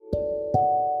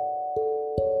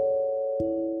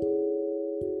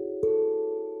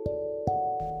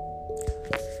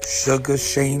Sugar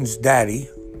Shane's daddy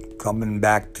coming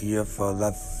back to you for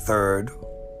the third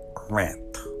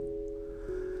rant.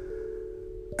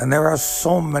 And there are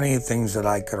so many things that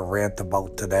I could rant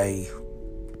about today.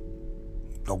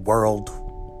 The world,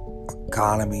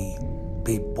 economy,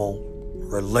 people,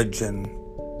 religion,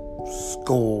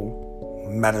 school,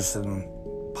 medicine,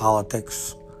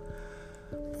 politics.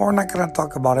 But we're not going to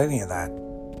talk about any of that.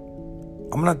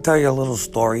 I'm going to tell you a little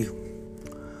story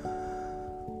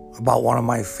about one of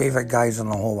my favorite guys in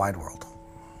the whole wide world.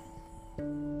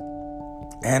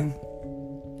 And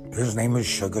his name is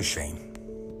Sugar Shane.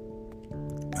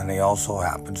 And he also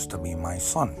happens to be my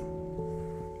son.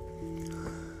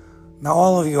 Now,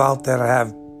 all of you out there that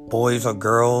have boys or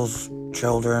girls,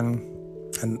 children,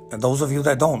 and those of you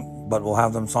that don't, but will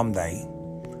have them someday,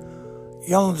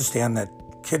 you'll understand that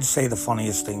kids say the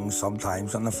funniest things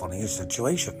sometimes in the funniest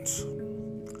situations.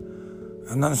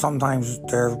 And then sometimes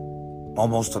they're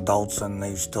almost adults and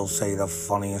they still say the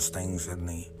funniest things in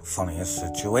the funniest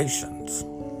situations.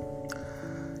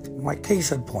 My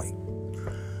case in point.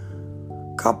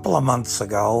 A couple of months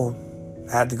ago,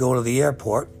 I had to go to the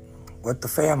airport with the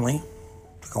family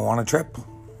to go on a trip.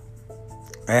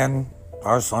 And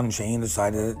our son Shane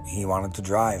decided he wanted to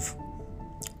drive,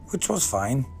 which was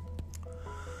fine.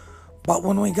 But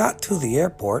when we got to the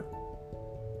airport,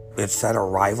 it said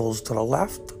arrivals to the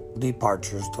left,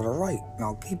 departures to the right.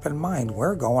 Now keep in mind,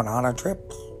 we're going on a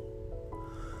trip.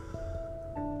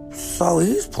 So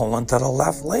he's pulling to the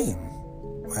left lane.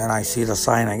 And I see the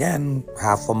sign again,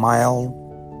 half a mile,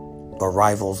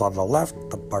 arrivals on the left,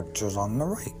 departures on the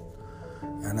right.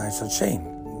 And I said, Shane,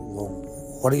 well,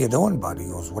 what are you doing, buddy? He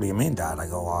goes, what do you mean, Dad? I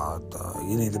go,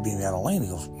 you need to be in the other lane. He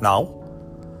goes, no,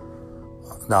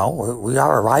 we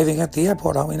are arriving at the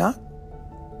airport, are we not?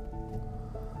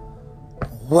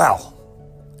 Well,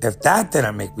 if that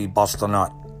didn't make me bust a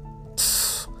nut,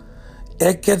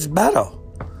 it gets better.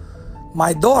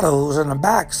 My daughter, who's in the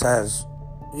back, says,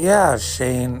 yeah,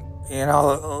 Shane, you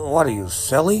know, what are you,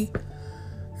 silly?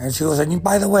 And she goes, and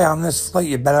by the way, on this flight,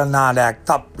 you better not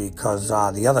act up because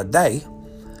the other day,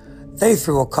 they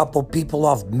threw a couple people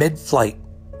off mid-flight.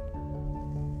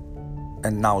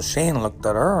 And now Shane looked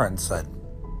at her and said,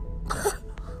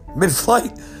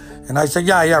 mid-flight? And I said,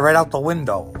 yeah, right out the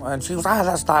window. And she goes,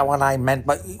 that's not what I meant,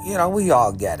 but, you know, we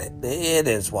all get it. It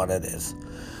is what it is.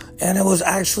 And it was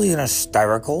actually an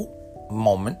hysterical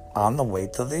moment on the way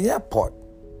to the airport,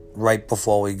 right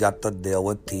before we got to deal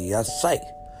with TSA.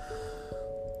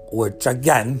 Which,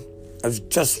 again, is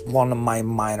just one of my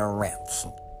minor rants.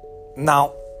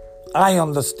 Now, I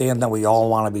understand that we all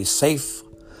want to be safe.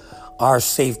 Our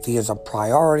safety is a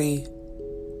priority.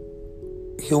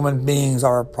 Human beings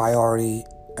are a priority,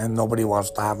 and nobody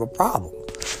wants to have a problem.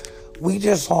 We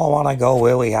just all want to go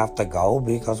where we have to go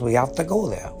because we have to go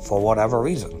there for whatever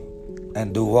reason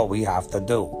and do what we have to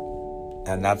do.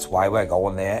 And that's why we're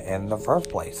going there in the first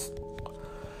place.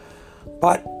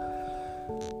 But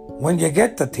when you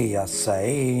get to TSA,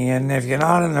 and if you're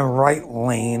not in the right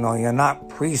lane, or you're not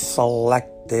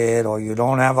pre-selected, or you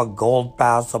don't have a gold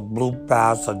pass, a blue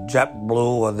pass, a JetBlue,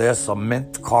 or this, a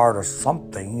Mint card, or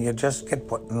something, you just get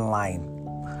put in line.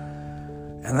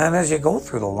 And then as you go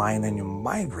through the line and you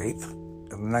migrate,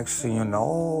 the next thing you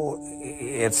know,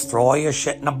 it's throw all your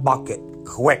shit in a bucket,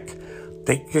 quick.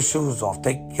 Take your shoes off,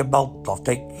 take your belt off,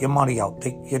 take your money out,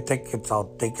 take your tickets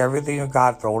out, take everything you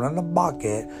got, throw it in the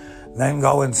bucket. Then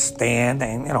go and stand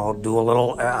and, you know, do a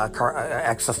little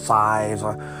exercise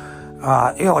or,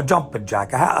 a jumping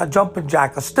jack.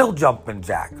 A still jumping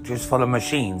jack, just for the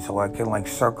machine, so I can, like,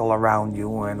 circle around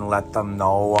you and let them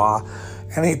know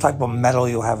any type of metal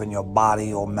you have in your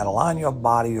body or metal on your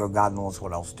body or God knows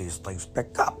what else these things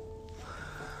pick up.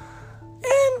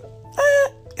 And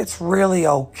it's really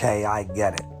okay, I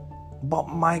get it. But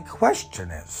my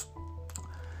question is,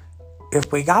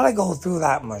 if we got to go through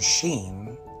that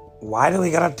machine, why do we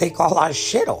gotta take all our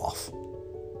shit off?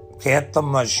 Can't the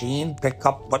machine pick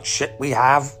up what shit we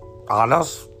have on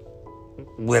us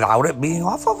without it being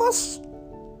off of us?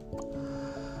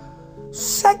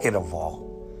 Second of all,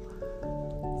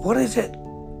 what is it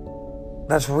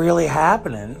that's really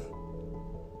happening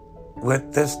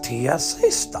with this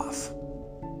TSA stuff?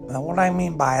 Now, what I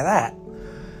mean by that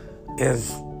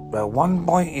is at one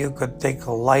point you could take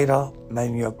a lighter,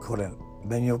 then you couldn't.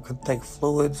 Then you could take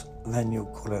fluids, then you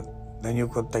couldn't. Then you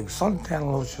could take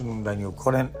suntan lotion, then you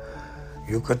couldn't.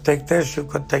 You could take this, you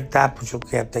could take that, but you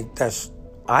can't take this.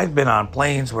 I've been on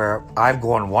planes where I've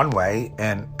gone one way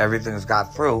and everything's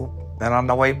got through. Then on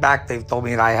the way back, they've told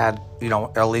me that I had,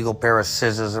 illegal pair of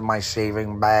scissors in my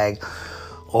shaving bag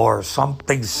or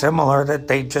something similar that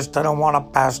they just didn't want to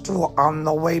pass through on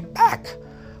the way back.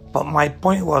 But my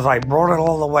point was, I brought it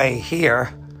all the way here.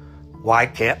 Why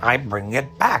can't I bring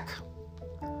it back?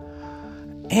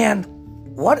 And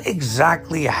what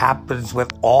exactly happens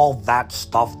with all that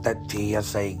stuff that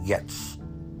TSA gets?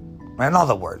 In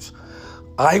other words,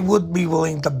 I would be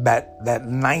willing to bet that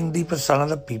 90% of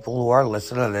the people who are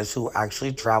listening to this who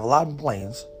actually travel on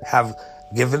planes have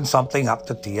given something up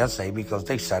to TSA because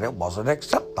they said it wasn't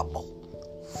acceptable.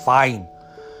 Fine.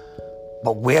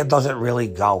 But where does it really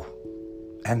go?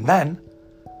 And then,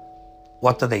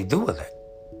 what do they do with it?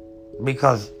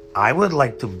 Because I would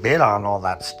like to bid on all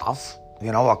that stuff.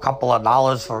 You know, a couple of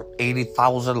dollars for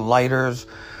 80,000 lighters,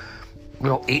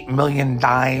 8 million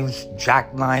knives,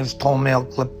 jackknives, toenail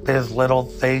clippers, little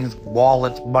things,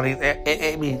 wallets, money.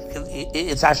 I mean,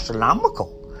 it's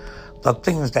astronomical. The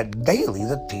things that daily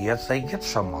the TSA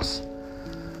gets from us.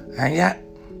 And yet,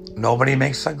 nobody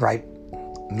makes a gripe.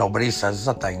 Nobody says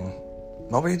a thing.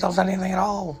 Nobody does anything at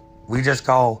all. We just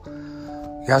go,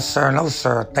 yes, sir, no,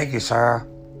 sir, thank you, sir.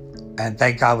 And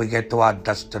thank God we get to our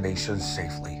destination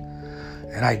safely.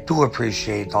 And I do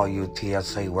appreciate all you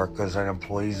TSA workers and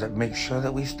employees that make sure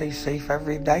that we stay safe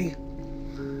every day.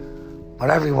 But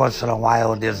every once in a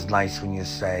while, it is nice when you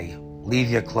say, leave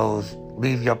your clothes,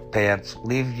 leave your pants,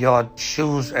 leave your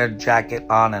shoes and jacket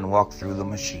on and walk through the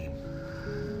machine.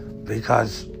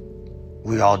 Because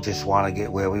we all just want to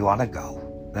get where we want to go.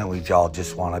 And we all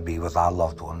just want to be with our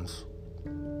loved ones.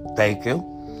 Thank you.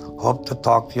 Hope to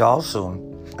talk to y'all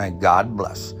soon. And God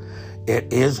bless.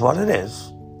 It is what it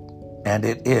is. And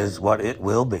it is what it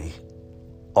will be.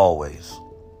 Always.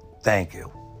 Thank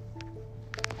you.